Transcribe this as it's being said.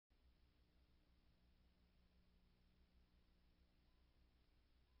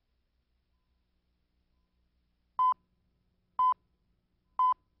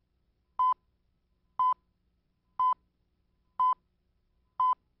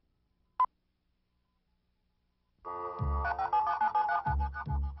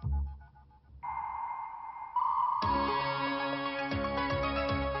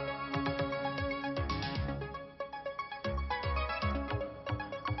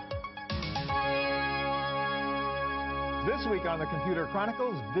This week on the Computer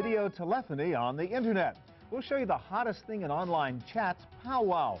Chronicles, video telephony on the internet. We'll show you the hottest thing in online chats,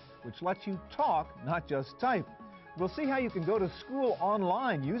 PowWow, which lets you talk, not just type. We'll see how you can go to school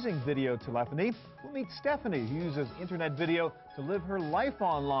online using video telephony. We'll meet Stephanie, who uses internet video to live her life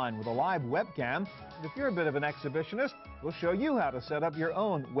online with a live webcam. And if you're a bit of an exhibitionist, we'll show you how to set up your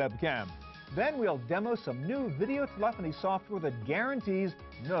own webcam. Then we'll demo some new video telephony software that guarantees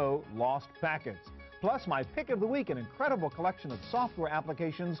no lost packets. Plus, my pick of the week, an incredible collection of software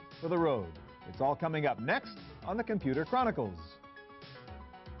applications for the road. It's all coming up next on the Computer Chronicles.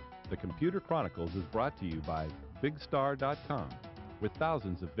 The Computer Chronicles is brought to you by BigStar.com, with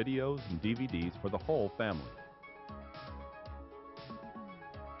thousands of videos and DVDs for the whole family.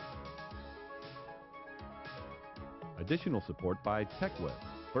 Additional support by TechWeb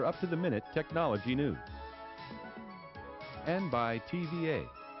for up-to-the-minute technology news. And by TVA,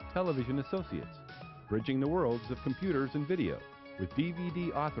 Television Associates, bridging the worlds of computers and video with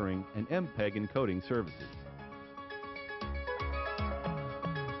DVD authoring and MPEG encoding services.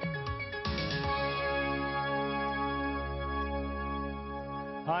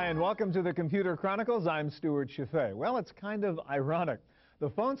 Hi, and welcome to the Computer Chronicles. I'm Stuart Chaffee. Well, it's kind of ironic. The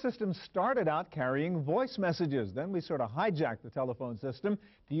phone system started out carrying voice messages. Then we sort of hijacked the telephone system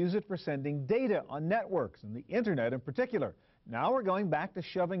to use it for sending data on networks and the internet in particular. Now we're going back to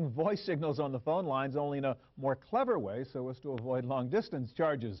shoving voice signals on the phone lines, only in a more clever way so as to avoid long-distance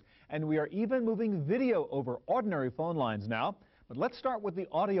charges. And we are even moving video over ordinary phone lines now. But let's start with the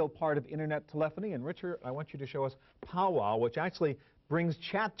audio part of internet telephony. And Richard, I want you to show us PowWow, which actually brings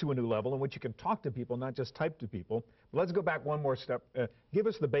chat to a new level in which you can talk to people, not just type to people. But let's go back one more step. Give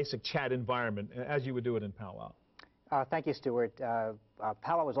us the basic chat environment as you would do it in PowWow. Thank you, Stuart.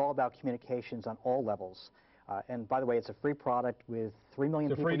 PowWow is all about communications on all levels. And by the way, it's a free product with 3 million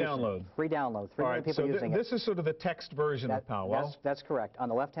people using it. It's a free download. Free download. 3 million people using it. This is sort of the text version of PowWow. That's correct. On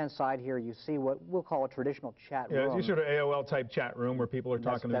the left-hand side here, you see what we'll call a traditional chat room. Yeah, it's your sort of AOL-type chat room where people are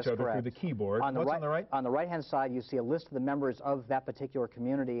talking to each other through the keyboard. What's on the right? On the right-hand side, you see a list of the members of that particular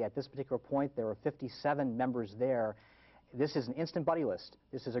community. At this particular point, there are 57 members there. This is an instant buddy list.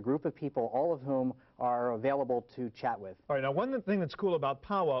 This is a group of people, all of whom are available to chat with. All right, now one thing that's cool about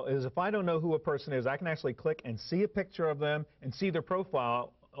PowWow is if I don't know who a person is, I can actually click and see a picture of them and see their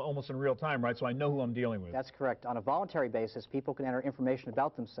profile almost in real time, right? So I know who I'm dealing with. That's correct. On a voluntary basis, people can enter information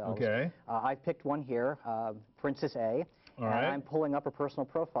about themselves. Okay. I've picked one here, Princess A, all right. I'm pulling up a personal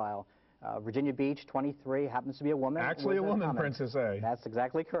profile. Virginia Beach, 23, happens to be a woman. Actually a woman, Princess A. That's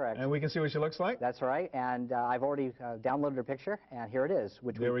exactly correct. And we can see what she looks like? That's right, and I've already downloaded her picture, and here it is,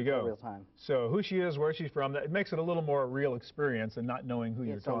 which there we go. Real time. So who she is, where she's from, it makes it a little more real experience and not knowing who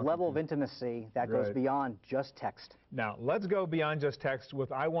you're talking to. It's a level of intimacy that goes beyond just text. Now, let's go beyond just text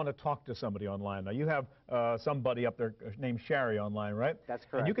with I want to talk to somebody online. Now, you have somebody up there named Sherry online, right? That's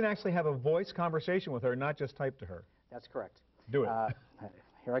correct. And you can actually have a voice conversation with her, not just type to her. That's correct. Do it.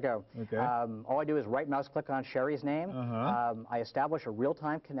 Here I go. Okay. All I do is right mouse click on Sherry's name. I establish a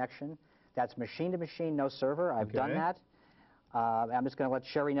real-time connection. That's machine to machine, no server. I've done that. I'm just going to let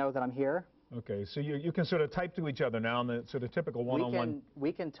Sherry know that I'm here. Okay, so you can sort of type to each other now in the sort of typical one-on-one.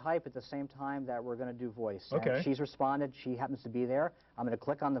 We can type at the same time that we're going to do voice. Okay. And she's responded. She happens to be there. I'm going to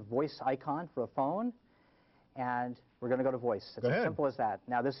click on the voice icon for a phone, and we're going to go to voice. It's as simple as that.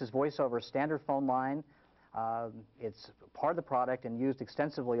 Now, this is voice over standard phone line. It's part of the product and used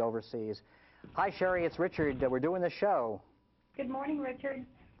extensively overseas. Hi, Sherry, it's Richard. We're doing this show. Good morning, Richard.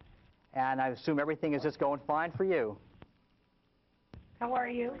 And I assume everything is just going fine for you. How are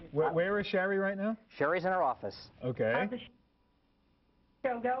you? Where is Sherry right now? Sherry's in her office. Okay. How's the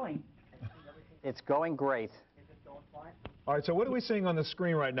show going? It's going great. All right, so what are we seeing on the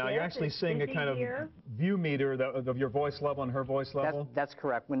screen right now? Yes, You're actually seeing a kind of view meter of your voice level and her voice level? That's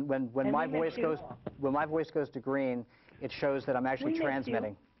correct. When my voice goes to green, it shows that I'm actually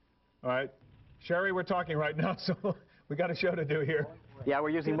transmitting. All right. Sherry, we're talking right now, so we got a show to do here. Yeah, we're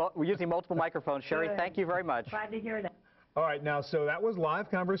using multiple microphones. Sherry, thank you very much. Glad to hear that. All right, now, so that was live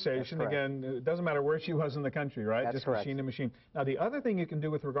conversation. Again, it doesn't matter where she was in the country, right? That's just correct. Machine to machine. Now, the other thing you can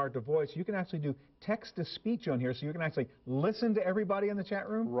do with regard to voice, you can actually do text-to-speech on here, so you can actually listen to everybody in the chat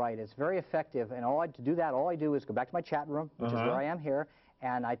room? Right, it's very effective, and to do that, all I do is go back to my chat room, which is where I am here,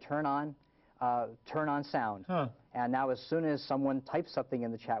 and I turn on sound. And now as soon as someone types something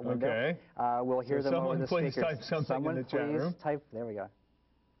in the chat window, we'll hear them over the speakers. Someone please type something in the chat room. There we go.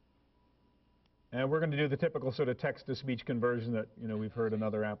 And we're going to do the typical sort of text-to-speech conversion that, we've heard in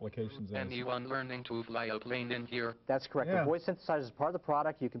other applications. Anyone learning to fly a plane in here? That's correct. The voice synthesizer is part of the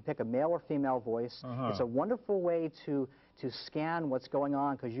product. You can pick a male or female voice. It's a wonderful way to to scan what's going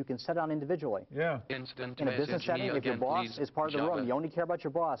on because you can set it on individually. Yeah. Instant In a business setting, if your boss is part of the room, you only care about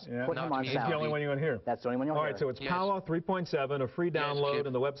your boss, put him on He's sound. the only one you want to hear. That's the only one you'll hear. All right, so it's PowWow 3.7, a free download,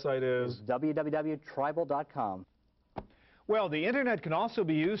 and the website is www.tribal.com. Well, the internet can also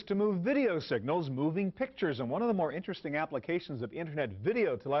be used to move video signals, moving pictures, and one of the more interesting applications of internet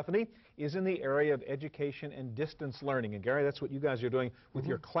video telephony is in the area of education and distance learning. And Gary, that's what you guys are doing with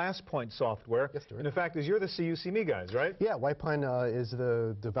your ClassPoint software. Yes, sir. And in fact, you're the C-U-SeeMe guys, right? Yeah, White Pine is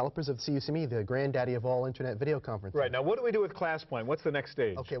the developers of C-U-SeeMe, the granddaddy of all internet video conferencing. Right. Now, what do we do with ClassPoint? What's the next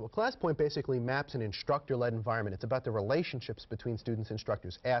stage? Okay, well, ClassPoint basically maps an instructor-led environment. It's about the relationships between students and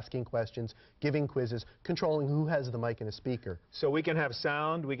instructors, asking questions, giving quizzes, controlling who has the mic and a speaker. So we can have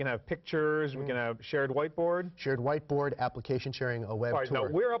sound, we can have pictures, we can have shared whiteboard? Shared whiteboard, application sharing, a web All right, tour.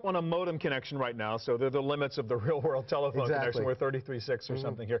 now we're up on a modem connection right now, so they're the limits of the real-world telephone connection. We're 33.6 or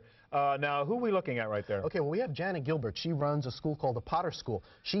something here. Now, who are we looking at right there? Okay, well, we have Janet Gilbert. She runs a school called the Potter School.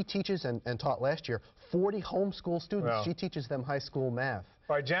 She teaches and taught last year 40 homeschool students. Wow. She teaches them high school math.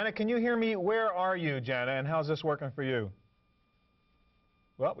 All right, Janet, can you hear me? Where are you, Janet, and how's this working for you?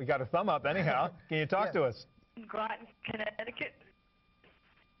 Well, we got a thumb up anyhow. Can you talk to us? Groton, Connecticut.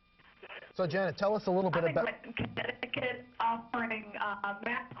 So, Janet, tell us a little bit about... I'm in Connecticut offering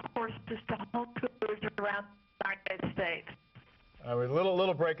math courses to homeschoolers around the United States. We're a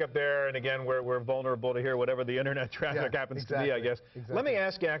little breakup there, and again, we're vulnerable to hear whatever the internet traffic happens to be, I guess. Exactly. Let me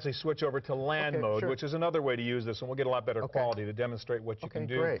ask you actually switch over to LAN mode, which is another way to use this, and we'll get a lot better quality to demonstrate what you can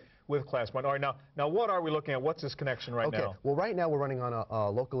do with ClassPoint. All right, now what are we looking at? What's this connection right now? Well, right now we're running on a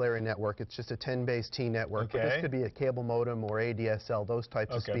local area network. It's just a 10-base-T network, but this could be a cable modem or ADSL, those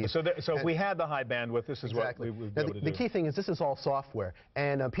types of speeds. So if we had the high bandwidth, this is what we would be able to do. The key thing is this is all software,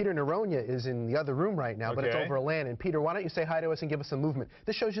 and Peter Naronia is in the other room right now, but it's over LAN. And Peter, why don't you say hi to us and give us some movement?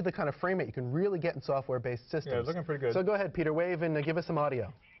 This shows you the kind of frame rate you can really get in software-based systems. Yeah, it's looking pretty good. So go ahead, Peter, wave and give us some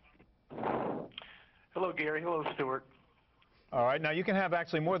audio. Hello, Gary. Hello, Stuart. All right, now you can have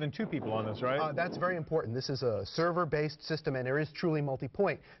actually more than two people on this, right? That's very important. This is a server-based system, and there is truly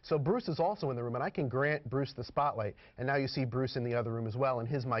multi-point. So Bruce is also in the room, and I can grant Bruce the spotlight. And now you see Bruce in the other room as well, and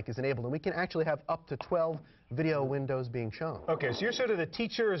his mic is enabled. And we can actually have up to 12 video windows being shown. Okay, so you're sort of the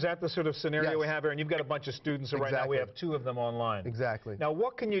teacher. Is that the sort of scenario we have here? And you've got a bunch of students, so right now we have 2 of them online. Exactly. Now,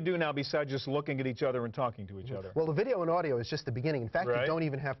 what can you do now besides just looking at each other and talking to each other? Well, the video and audio is just the beginning. In fact, you don't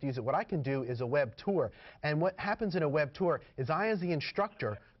even have to use it. What I can do is a web tour. And what happens in a web tour is I, as the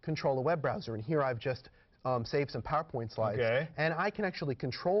instructor, control a web browser. And here I've just saved some PowerPoint slides. And I can actually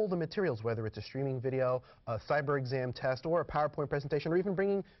control the materials, whether it's a streaming video, a cyber exam test, or a PowerPoint presentation, or even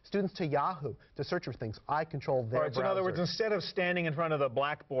bringing students to Yahoo to search for things. I control their browser. So in other words, instead of standing in front of the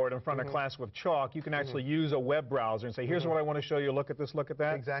blackboard in front of class with chalk, you can actually use a web browser and say, here's what I want to show you, look at this, look at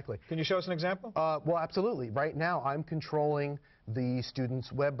that. Exactly. Can you show us an example? Well, absolutely. Right now, I'm controlling the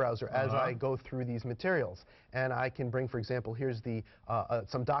student's web browser as I go through these materials. And I can bring, for example, here's the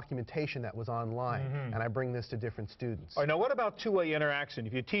some documentation that was online, and I bring this to different students. All right, now what about two-way interaction?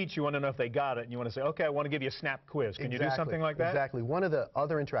 If you teach, you want to know if they got it, and you want to say, okay, I want to give you a snap quiz. Can you do something like that? Exactly. One of the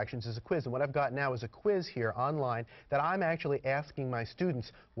other interactions is a quiz, and what I've got now is a quiz here online that I'm actually asking my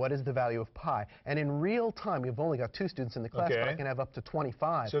students, what is the value of pi? And in real time, we've only got 2 students in the class, but I can have up to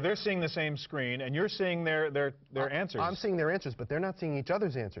 25. So they're seeing the same screen, and you're seeing their answers. I'm seeing their answers, but they're not seeing each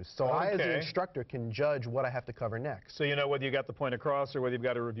other's answers. So I, as the instructor, can judge what I have to cover next. So you know whether you got the point across or whether you've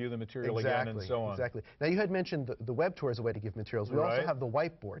got to review the material again and so on. Exactly. Now, you had mentioned the web tour as a way to give materials. We also have the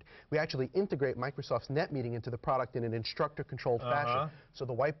whiteboard. We actually integrate Microsoft's NetMeeting into the product in an instructor-controlled fashion. So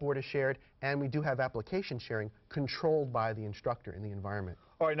the whiteboard is shared, and we do have application sharing controlled by the instructor in the environment.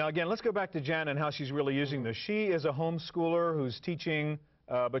 All right, now again, let's go back to Jan and how she's really using this. She is a homeschooler who's teaching,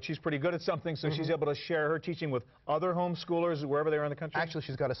 but she's pretty good at something, so she's able to share her teaching with other homeschoolers wherever they are in the country? Actually,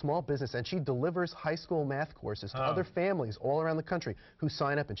 she's got a small business, and she delivers high school math courses to other families all around the country who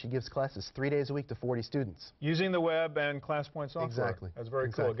sign up, and she gives classes 3 days a week to 40 students. Using the web and ClassPoint software. Exactly. That's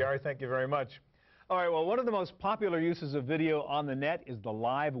very cool. Gary, thank you very much. All right, well, one of the most popular uses of video on the net is the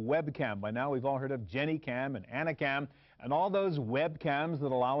live webcam. By now, we've all heard of JennyCam and AnnaCam and all those webcams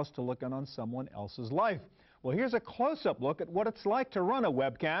that allow us to look in on someone else's life. Well, here's a close-up look at what it's like to run a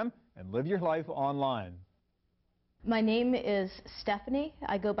webcam and live your life online. My name is Stephanie.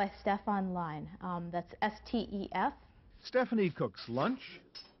 I go by Steph online. That's S-T-E-F. Stephanie cooks lunch.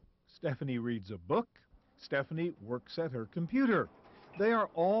 Stephanie reads a book. Stephanie works at her computer. They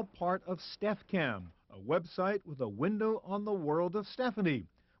are all part of StephCam, a website with a window on the world of Stephanie,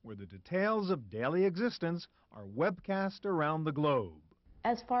 where the details of daily existence are webcast around the globe.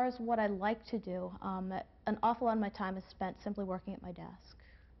 As far as what I like to do, an awful lot of my time is spent simply working at my desk.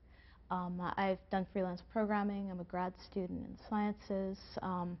 I've done freelance programming. I'm a grad student in sciences.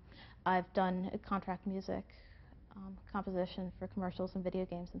 I've done contract music, composition for commercials and video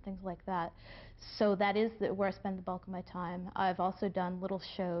games and things like that. So that is where I spend the bulk of my time. I've also done little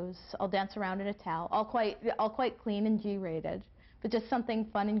shows. I'll dance around in a towel, all quite clean and G-rated, but just something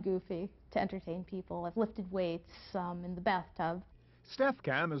fun and goofy to entertain people. I've lifted weights in the bathtub.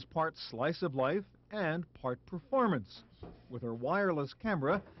 StephCam is part slice of life and part performance. With her wireless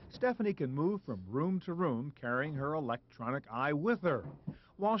camera, Stephanie can move from room to room carrying her electronic eye with her.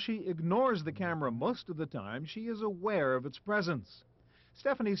 While she ignores the camera most of the time, she is aware of its presence.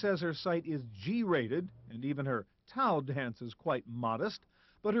 Stephanie says her site is G-rated, and even her towel dance is quite modest,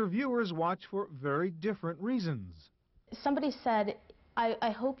 but her viewers watch for very different reasons. Somebody said,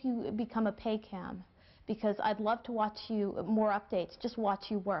 I hope you become a pay cam, because I'd love to watch you, more updates, just watch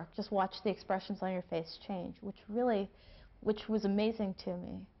you work, just watch the expressions on your face change, which was amazing to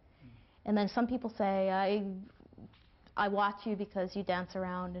me. And then some people say, I watch you because you dance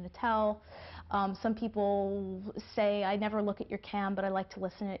around in a towel. Some people say, I never look at your cam, but I like to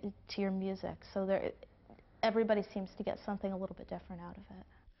listen to your music. So everybody seems to get something a little bit different out of it.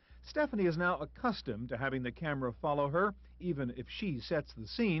 Stephanie is now accustomed to having the camera follow her, even if she sets the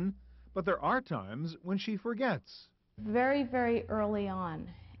scene, but there are times when she forgets. Very, very early on,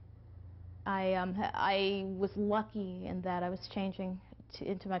 I was lucky in that I was changing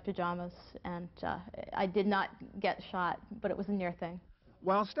into my pajamas, and I did not get shot, but it was a near thing.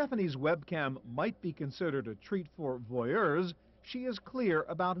 While Stephanie's webcam might be considered a treat for voyeurs, she is clear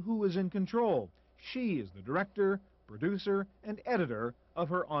about who is in control. She is the director, producer, and editor of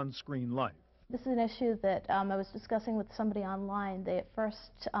her on-screen life. This is an issue that I was discussing with somebody online. They at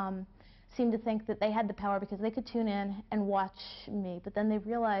first seemed to think that they had the power because they could tune in and watch me, but then they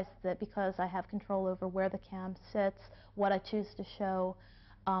realized that because I have control over where the cam sits, what I choose to show,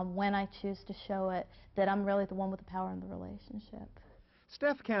 when I choose to show it, that I'm really the one with the power in the relationship.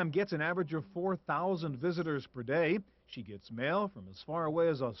 StephCam gets an average of 4,000 visitors per day. She gets mail from as far away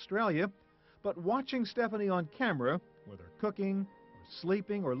as Australia. But watching Stephanie on camera, whether cooking, or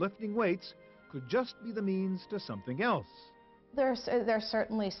sleeping, or lifting weights, could just be the means to something else. There's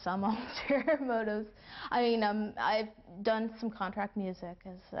certainly some ulterior motives. I mean, I've done some contract music,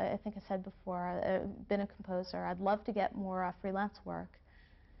 as I think I said before. I've been a composer. I'd love to get more freelance work.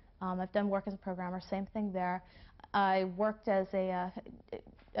 I've done work as a programmer, same thing there. I worked as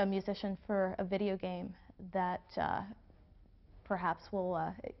a musician for a video game that perhaps will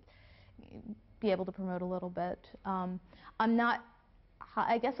be able to promote a little bit.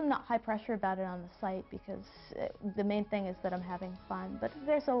 I guess I'm not high pressure about it on the site because the main thing is that I'm having fun, but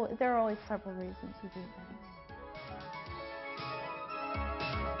there are always several reasons to do things.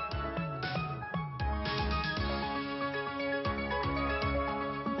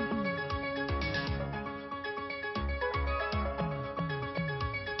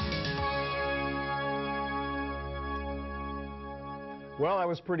 Well, that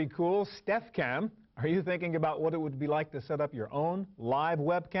was pretty cool. StephCam, are you thinking about what it would be like to set up your own live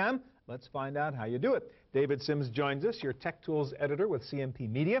webcam? Let's find out how you do it. David Sims joins us, your Tech Tools editor with CMP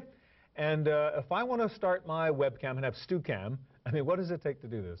Media. And if I want to start my webcam and have StuCam, I mean, what does it take to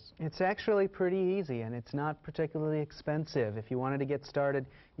do this? It's actually pretty easy, and it's not particularly expensive. If you wanted to get started,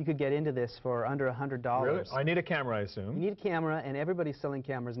 you could get into this for under $100. Really? I need a camera, I assume. You need a camera, and everybody's selling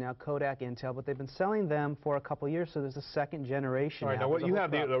cameras now, Kodak, Intel, but they've been selling them for a couple years, so there's a second generation. All right, now what you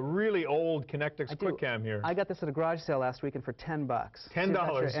have, the really old Connectix QuickCam here. I got this at a garage sale last week, and for $10.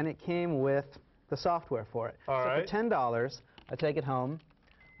 $10? And it came with the software for it. All right. For $10, I take it home.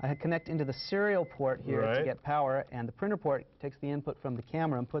 I connect into the serial port here to get power, and the printer port takes the input from the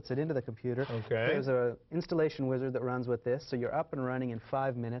camera and puts it into the computer. Okay. There's an installation wizard that runs with this, so you're up and running in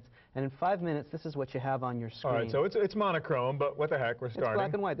 5 minutes. And in 5 minutes, this is what you have on your screen. All right, so it's monochrome, but what the heck, we're starting. It's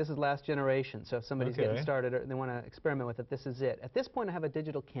black and white. This is last generation, so if somebody's getting started or they want to experiment with it, this is it. At this point, I have a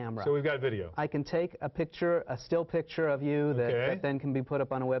digital camera. So we've got video. I can take a picture, a still picture of you that then can be put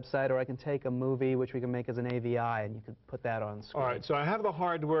up on a website, or I can take a movie, which we can make as an AVI, and you could put that on screen. All right, so I have the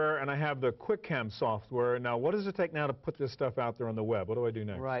hardware and I have the QuickCam software. Now, what does it take now to put this stuff out there on the web? What do I do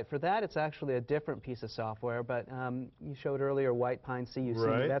next? Right, for that, it's actually a different piece of software, but you showed earlier White Pine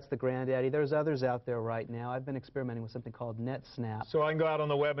C-U-SeeMe. That's the granddaddy. There's others out there right now. I've been experimenting with something called NetSnap. So I can go out on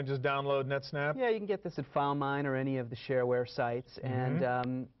the web and just download NetSnap? Yeah, you can get this at FileMine or any of the shareware sites.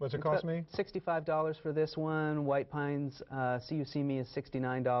 And what's it cost me? $65 for this one. White Pine's C-U-SeeMe is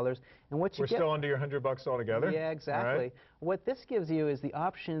 $69. And what you We're still under your $100 altogether? Yeah, exactly. What this gives you is the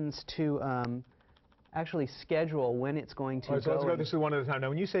options to actually schedule when it's going to go. So let's go and through one at a time. Now,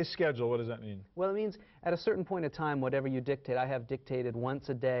 when you say schedule, what does that mean? Well, it means at a certain point of time, whatever you dictate, I have dictated once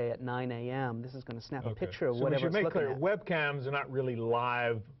a day at 9 a.m. This is going to snap a picture of whatever it's looking at. So we should make clear, webcams are not really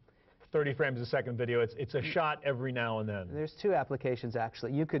live 30 frames a second video. It's a shot every now and then. There's two applications,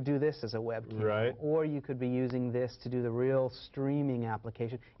 actually. You could do this as a webcam, right, or you could be using this to do the real streaming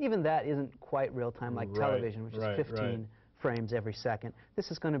application. Even that isn't quite real time like television, which is 15 frames every second. This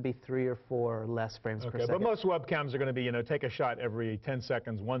is going to be 3 or 4 or less frames per second. But most webcams are going to be, take a shot every 10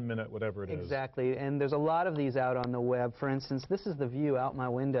 seconds, 1 minute, whatever it is. Exactly, and there's a lot of these out on the web. For instance, this is the view out my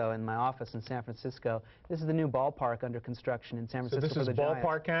window in my office in San Francisco. This is the new ballpark under construction in San Francisco. So this is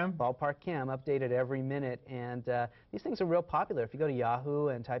Ballpark Cam? Ballpark Cam, updated every minute, and these things are real popular. If you go to Yahoo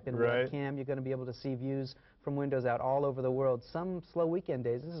and type in webcam, you're going to be able to see views from windows out all over the world. Some slow weekend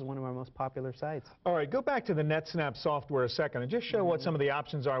days, this is one of our most popular sites. All right, go back to the NetSnap software a second and just show what some of the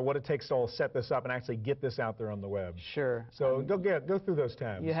options are, what it takes to all set this up and actually get this out there on the web. Sure. So go through those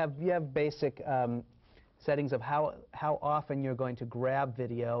tabs. You have basic settings of how often you're going to grab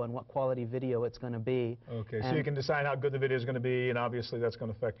video and what quality video it's going to be. Okay, so you can decide how good the video is going to be, and obviously that's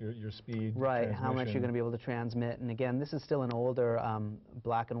going to affect your speed. Right, how much you're going to be able to transmit. And again, this is still an older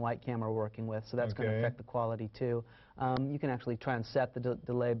black and white camera we're working with, so that's going to affect the quality too. You can actually try and set the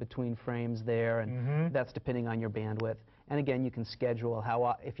delay between frames there, and that's depending on your bandwidth. And again, you can schedule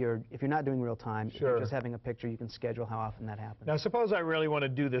how, if you're not doing real time, if you're just having a picture, you can schedule how often that happens. Now, suppose I really want to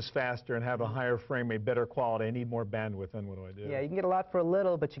do this faster and have a higher frame rate, better quality. I need more bandwidth, then what do I do? Yeah, you can get a lot for a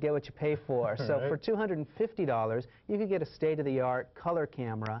little, but you get what you pay for. So for $250, you could get a state-of-the-art color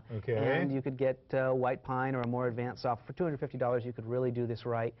camera, and you could get white pine or a more advanced software. For $250, you could really do this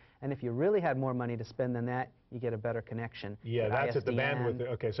right. And if you really had more money to spend than that, you get a better connection. Yeah, that's at the bandwidth.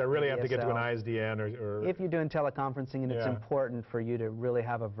 Okay, so I really have to get to an ISDN or... If you're doing teleconferencing and it's important for you to really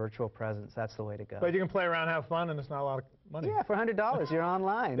have a virtual presence, that's the way to go. But you can play around, have fun, and it's not a lot of money. Yeah, for $100, you're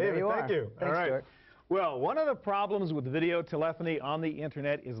online. David, there you are. Thank you. Thanks, all right. Stuart. Well, one of the problems with video telephony on the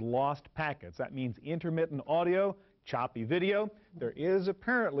internet is lost packets. That means intermittent audio, choppy video. There is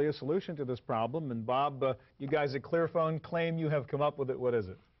apparently a solution to this problem, and Bob, you guys at ClearPhone claim you have come up with it. What is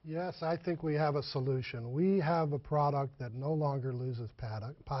it? Yes, I think we have a solution. We have a product that no longer loses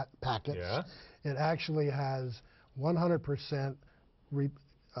packets. Yeah. It actually has 100%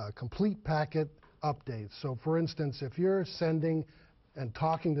 complete packet updates. So for instance, if you're sending and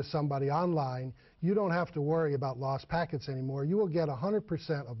talking to somebody online, you don't have to worry about lost packets anymore. You will get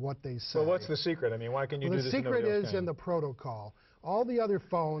 100% of what they say. Well, what's the secret? I mean, why can you do this? The secret is in the protocol. All the other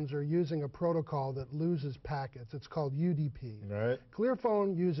phones are using a protocol that loses packets. It's called UDP. Right.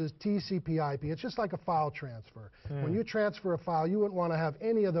 ClearPhone uses TCP/IP. It's just like a file transfer. When you transfer a file, you wouldn't want to have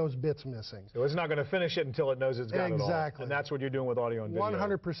any of those bits missing. So it's not going to finish it until it knows it's got it all. Exactly. And that's what you're doing with audio and video.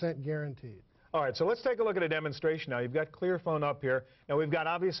 100% guaranteed. All right, so let's take a look at a demonstration now. You've got ClearPhone up here. Now, we've got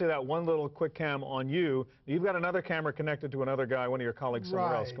obviously that one little quick cam on you. You've got another camera connected to another guy, one of your colleagues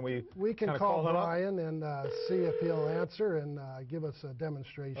somewhere else. Can we can call Brian and see if he'll answer and give us a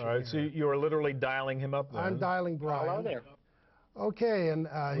demonstration. All right, so you are literally dialing him up then. I'm dialing Brian. Hello there. Okay, and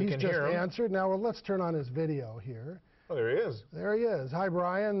he's just answered. Now, well, let's turn on his video here. Oh, there he is. There he is. Hi,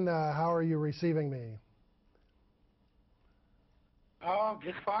 Brian. How are you receiving me? Oh,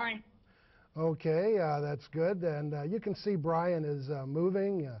 just fine. Okay, that's good. And you can see Brian is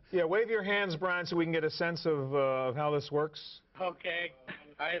moving. Yeah, wave your hands, Brian, so we can get a sense of how this works. Okay.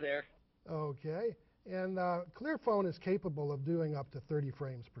 Hi there. Okay. And ClearPhone is capable of doing up to 30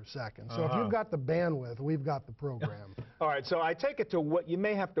 frames per second. So if you've got the bandwidth, we've got the program. All right, so I take it to what you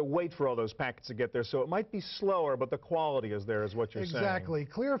may have to wait for all those packets to get there, so it might be slower, but the quality is there, is what you're saying. Exactly.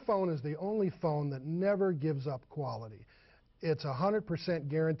 ClearPhone is the only phone that never gives up quality. It's 100%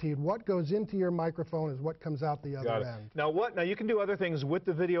 guaranteed. What goes into your microphone is what comes out the other end. Now you can do other things with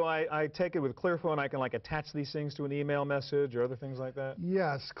the video. I take it with ClearPhone, I can like attach these things to an email message or other things like that?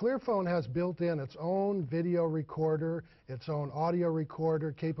 Yes, ClearPhone has built in its own video recorder, its own audio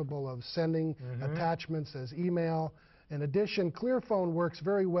recorder capable of sending attachments as email. In addition, ClearPhone works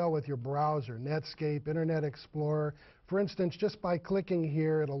very well with your browser, Netscape, Internet Explorer. For instance, just by clicking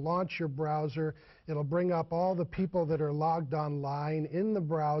here, it'll launch your browser. It'll bring up all the people that are logged online in the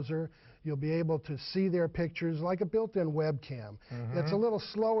browser. You'll be able to see their pictures like a built-in webcam. It's a little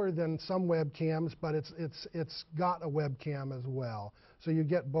slower than some webcams, but it's got a webcam as well. So you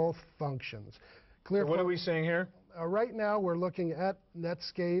get both functions. So what are we seeing here? Right now, we're looking at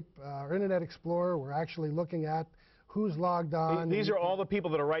Netscape, or Internet Explorer. We're actually looking at who's logged on. These are all the people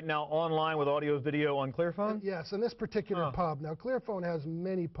that are right now online with audio video on ClearPhone? Yes, in this particular pub. Now, ClearPhone has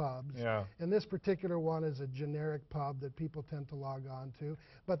many pubs. Yeah. And this particular one is a generic pub that people tend to log on to.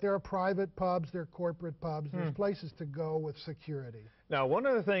 But there are private pubs, there are corporate pubs. There's places to go with security. Now, one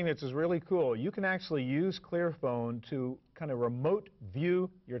other thing that's really cool, you can actually use ClearPhone to kind of remote view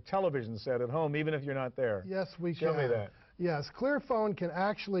your television set at home, even if you're not there. Yes, we can. Show me that. Yes, ClearPhone can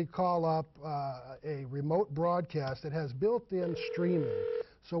actually call up a remote broadcast. It has built-in streaming.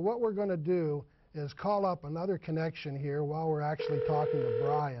 So what we're going to do is call up another connection here while we're actually talking to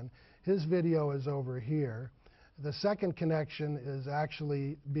Brian. His video is over here. The second connection is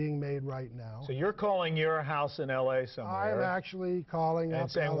actually being made right now. So you're calling your house in L.A. somewhere. I'm actually calling up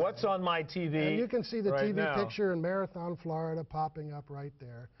and saying, LA. What's on my TV? And you can see the right TV now. picture in Marathon, Florida, popping up right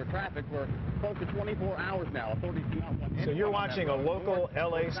there. For traffic, we're close to 24 hours now. Authorities do not want So you're watching a local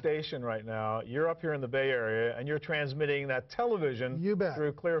L.A. station right now. You're up here in the Bay Area, and you're transmitting that television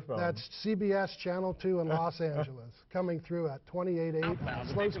through ClearPhone. That's CBS Channel 2 in Los Angeles, coming through at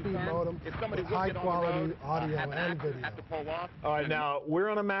 28.8 slow-speed modem with high-quality audio and video. All right, now, we're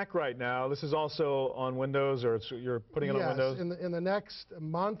on a Mac right now. This is also on Windows, or you're putting it on Windows? Yes, in the next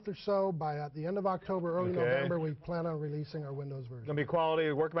month or so, by the end of October, early November, we plan on releasing our Windows version. Going to be quality,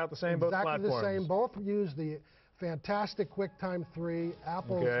 work about the same, both platforms? Exactly the same. Both use the fantastic QuickTime 3,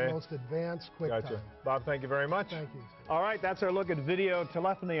 Apple's most advanced QuickTime. Gotcha. Bob, thank you very much. Thank you. All right, that's our look at video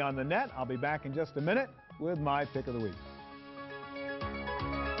telephony on the net. I'll be back in just a minute with my pick of the week.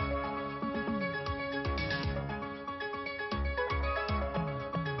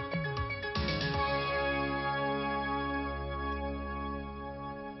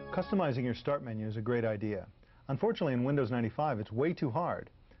 Customizing your start menu is a great idea. Unfortunately, in Windows 95, it's way too hard.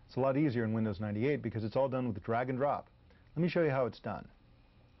 It's a lot easier in Windows 98 because it's all done with drag and drop. Let me show you how it's done.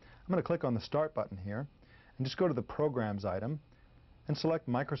 I'm going to click on the Start button here and just go to the Programs item and select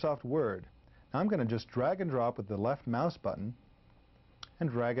Microsoft Word. Now I'm going to just drag and drop with the left mouse button and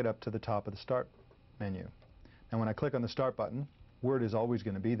drag it up to the top of the Start menu. Now when I click on the Start button, Word is always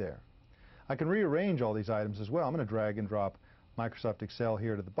going to be there. I can rearrange all these items as well. I'm going to drag and drop Microsoft Excel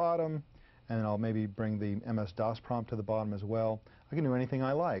here to the bottom, and I'll maybe bring the MS-DOS prompt to the bottom as well. I can do anything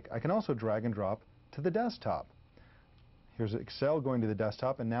I like. I can also drag and drop to the desktop. Here's Excel going to the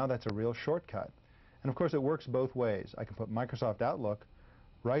desktop, and now that's a real shortcut. And of course it works both ways. I can put Microsoft Outlook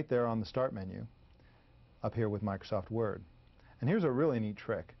right there on the Start menu, up here with Microsoft Word. And here's a really neat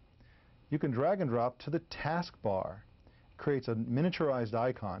trick. You can drag and drop to the taskbar. It creates a miniaturized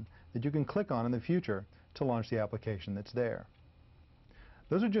icon that you can click on in the future to launch the application that's there.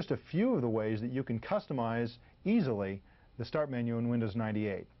 Those are just a few of the ways that you can customize easily the Start menu in Windows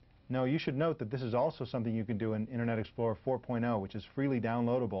 98. Now, you should note that this is also something you can do in Internet Explorer 4.0, which is freely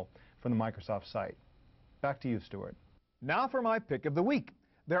downloadable from the Microsoft site. Back to you, Stuart. Now for my pick of the week.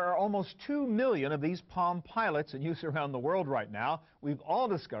 There are almost 2 million of these Palm Pilots in use around the world right now. We've all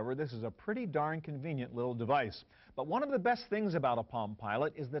discovered this is a pretty darn convenient little device. But one of the best things about a Palm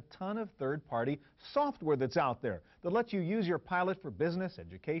Pilot is the ton of third-party software that's out there that lets you use your Pilot for business,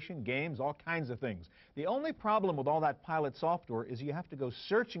 education, games, all kinds of things. The only problem with all that Pilot software is you have to go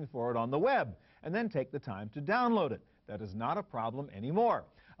searching for it on the web and then take the time to download it. That is not a problem anymore.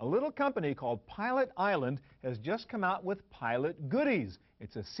 A little company called Pilot Island has just come out with Pilot Goodies.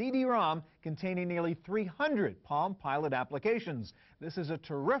 It's a CD-ROM containing nearly 300 Palm Pilot applications. This is a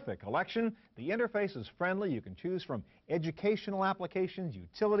terrific collection. The interface is friendly. You can choose from educational applications,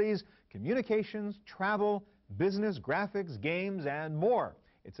 utilities, communications, travel, business, graphics, games, and more.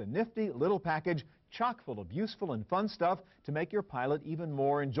 It's a nifty little package chock full of useful and fun stuff to make your Pilot even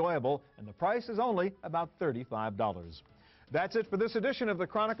more enjoyable, and the price is only about $35. That's it for this edition of the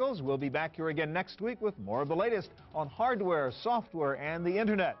Chronicles. We'll be back here again next week with more of the latest on hardware, software, and the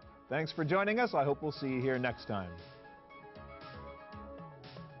Internet. Thanks for joining us. I hope we'll see you here next time.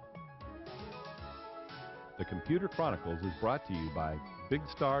 The Computer Chronicles is brought to you by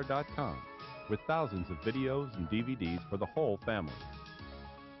BigStar.com, with thousands of videos and DVDs for the whole family.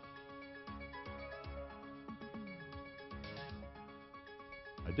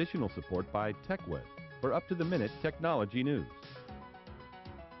 Additional support by TechWeb for up-to-the-minute technology news.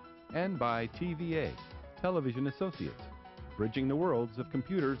 And by TVA, Television Associates, bridging the worlds of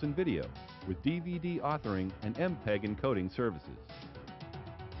computers and video with DVD authoring and MPEG encoding services.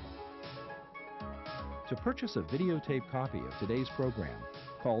 To purchase a videotape copy of today's program,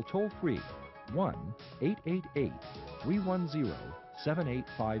 call toll-free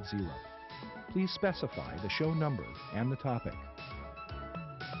 1-888-310-7850. Please specify the show number and the topic.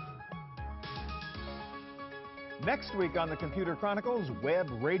 Next week on the Computer Chronicles, Web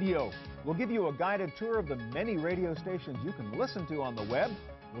Radio. We'll give you a guided tour of the many radio stations you can listen to on the web.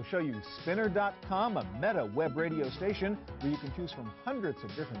 We'll show you Spinner.com, a meta web radio station where you can choose from hundreds of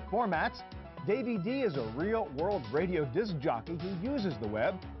different formats. Davey D is a real-world radio disc jockey who uses the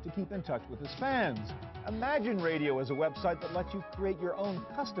web to keep in touch with his fans. Imagine Radio is a website that lets you create your own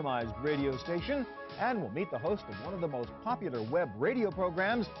customized radio station. And we'll meet the host of one of the most popular web radio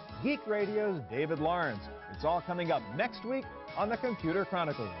programs, Geek Radio's David Lawrence. It's all coming up next week on the Computer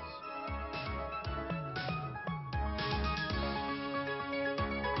Chronicles.